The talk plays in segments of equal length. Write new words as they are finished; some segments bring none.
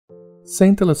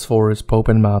Saint Telesphorus, Pope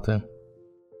and Martyr.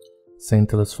 Saint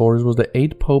Telesphorus was the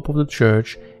 8th Pope of the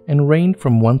Church and reigned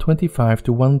from 125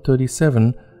 to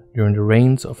 137 during the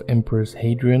reigns of Emperors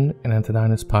Hadrian and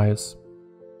Antoninus Pius.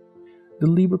 The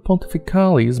Liber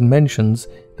Pontificalis mentions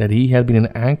that he had been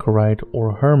an anchorite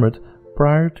or hermit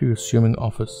prior to assuming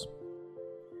office.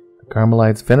 The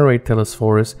Carmelites venerate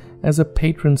Telesphorus as a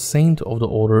patron saint of the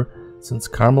order, since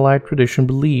Carmelite tradition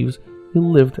believes he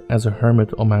lived as a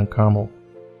hermit on Mount Carmel.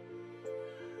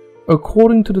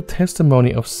 According to the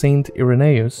testimony of Saint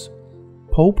Irenaeus,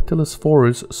 Pope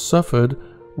Telesphorus suffered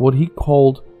what he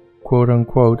called,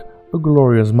 quote-unquote, a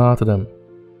glorious martyrdom.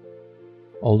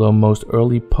 Although most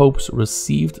early popes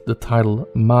received the title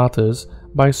martyrs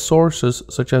by sources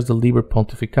such as the Liber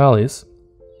Pontificalis,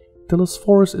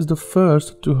 Telesphorus is the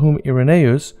first to whom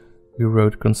Irenaeus, who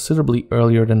wrote considerably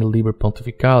earlier than the Liber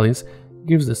Pontificalis,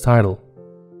 gives this title.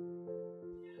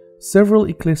 Several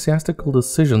ecclesiastical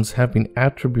decisions have been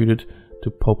attributed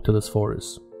to Pope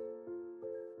Telesphorus.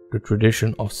 The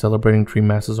tradition of celebrating 3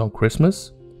 Masses on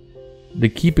Christmas, the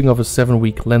keeping of a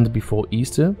 7-week Lent before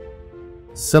Easter,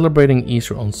 celebrating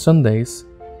Easter on Sundays,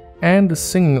 and the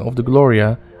singing of the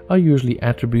Gloria are usually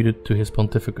attributed to his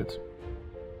pontificate.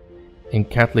 In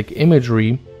Catholic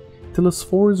imagery,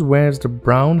 Telesphorus wears the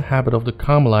brown habit of the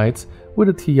Carmelites with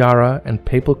a tiara and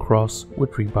papal cross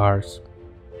with 3 bars.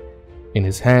 In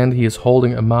his hand he is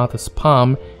holding a martyr's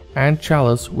palm and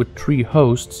chalice with 3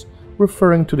 hosts,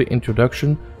 referring to the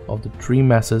introduction of the 3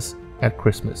 Masses at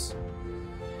Christmas.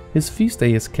 His feast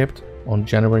day is kept on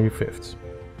January 5th.